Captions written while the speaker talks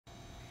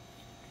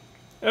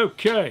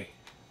Okay,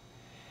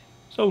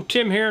 so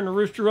Tim here in the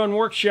Rooster Run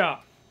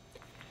Workshop.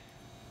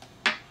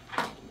 I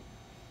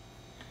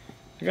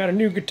got a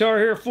new guitar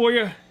here for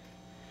you.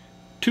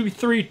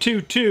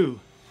 2322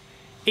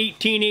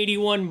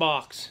 1881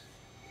 box.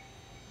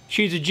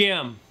 She's a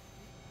gem.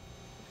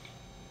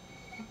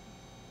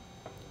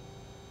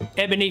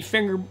 Ebony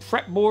finger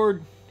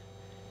fretboard,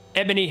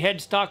 ebony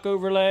headstock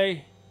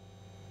overlay,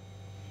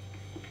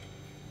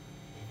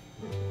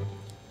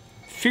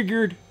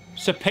 figured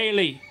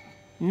sapele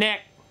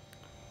neck.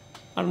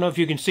 I don't know if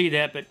you can see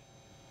that, but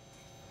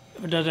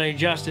if it does any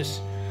justice,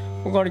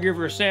 we're going to give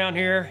her a sound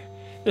here.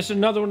 This is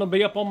another one that'll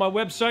be up on my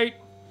website.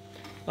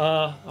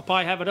 I'll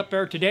probably have it up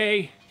there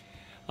today.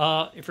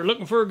 If you're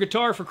looking for a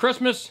guitar for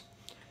Christmas,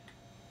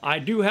 I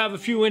do have a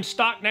few in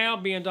stock now,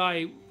 being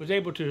I was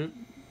able to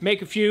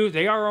make a few.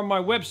 They are on my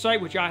website,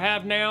 which I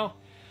have now.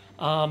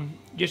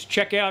 Just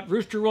check out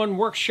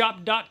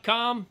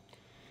roosterrunworkshop.com.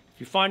 If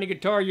you find a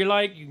guitar you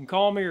like, you can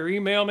call me or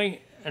email me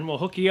and we'll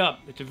hook you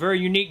up. It's a very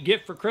unique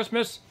gift for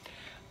Christmas.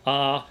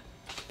 But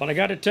I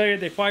got to tell you,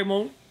 they probably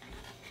won't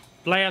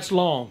last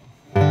long.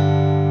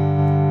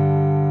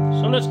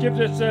 So let's give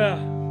this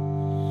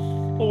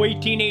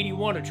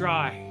 1881 a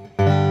try.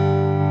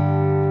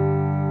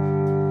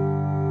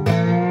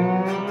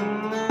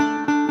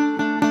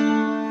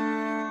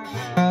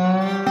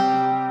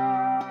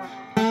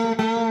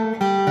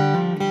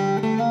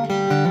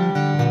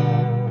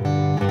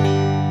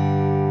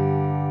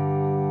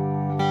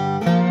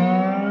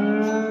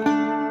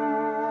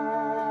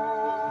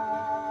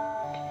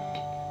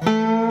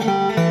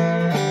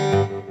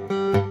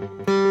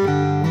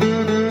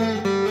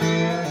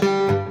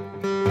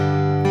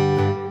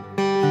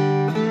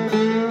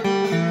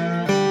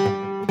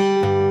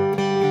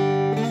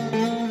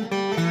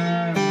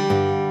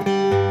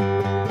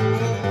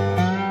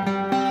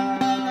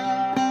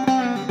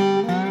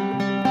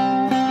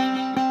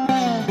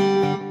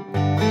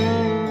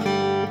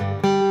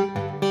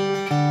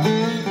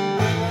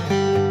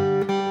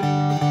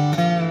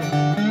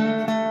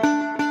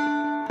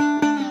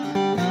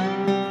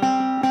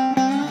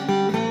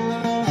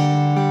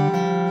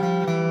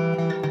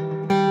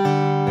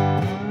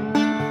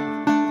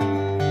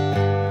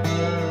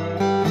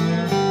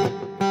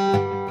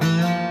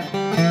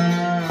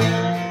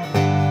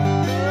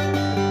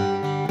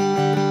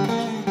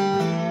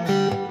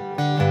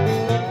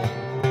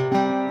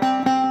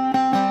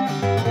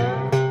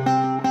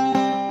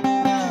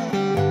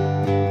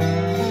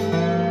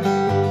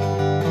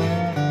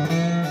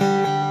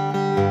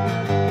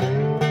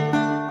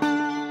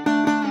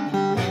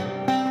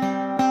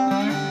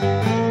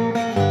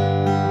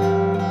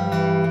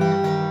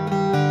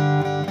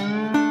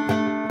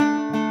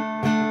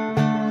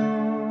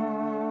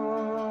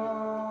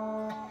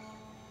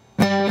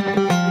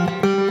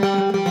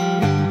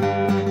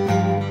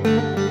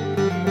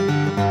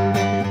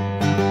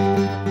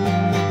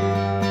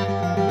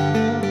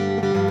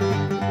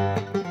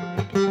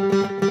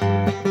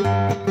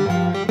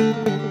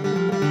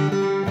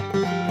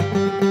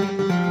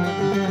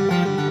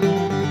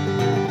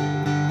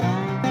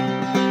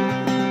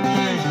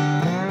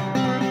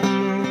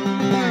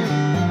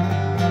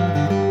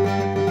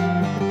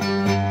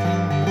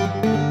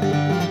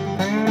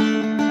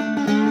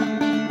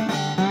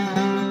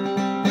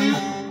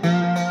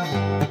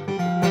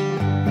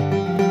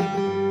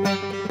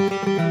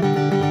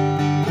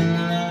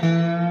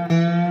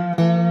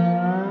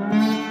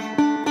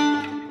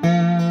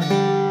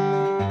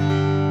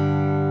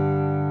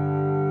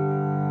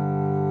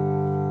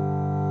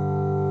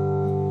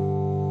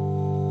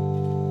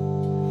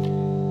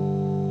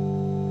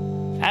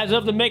 As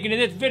of the making of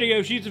this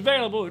video, she's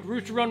available at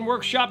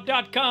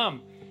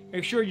roosterrunworkshop.com.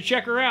 Make sure you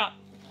check her out.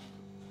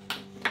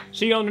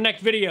 See you on the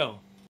next video.